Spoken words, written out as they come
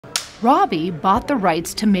Robbie bought the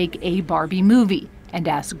rights to make a Barbie movie and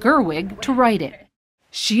asked Gerwig to write it.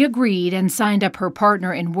 She agreed and signed up her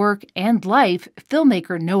partner in work and life,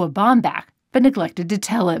 filmmaker Noah Baumbach, but neglected to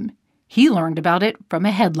tell him. He learned about it from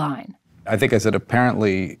a headline. I think I said,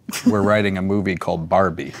 apparently we're writing a movie called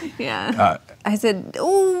Barbie. Yeah. I said,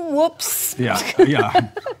 oh, whoops. Yeah.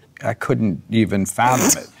 I couldn't even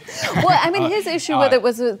fathom it. Well, I mean, his issue with it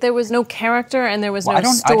was there was no character and there was no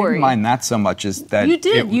story. I didn't mind that so much as that you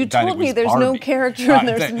did. You told me there's Barbie. no character and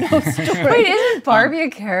there's no story. Wait, isn't Barbie a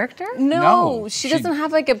character? No, she doesn't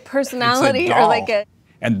have like a personality or like a...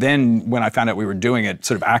 And then when I found out we were doing it,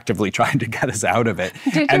 sort of actively trying to get us out of it.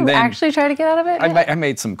 Did you actually try to get out of it? I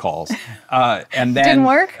made some calls. And then, didn't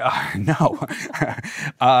work? No.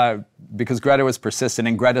 Because Greta was persistent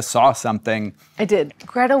and Greta saw something. I did.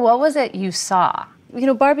 Greta, what was it you saw? You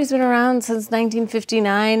know, Barbie's been around since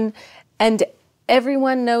 1959 and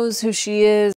everyone knows who she is.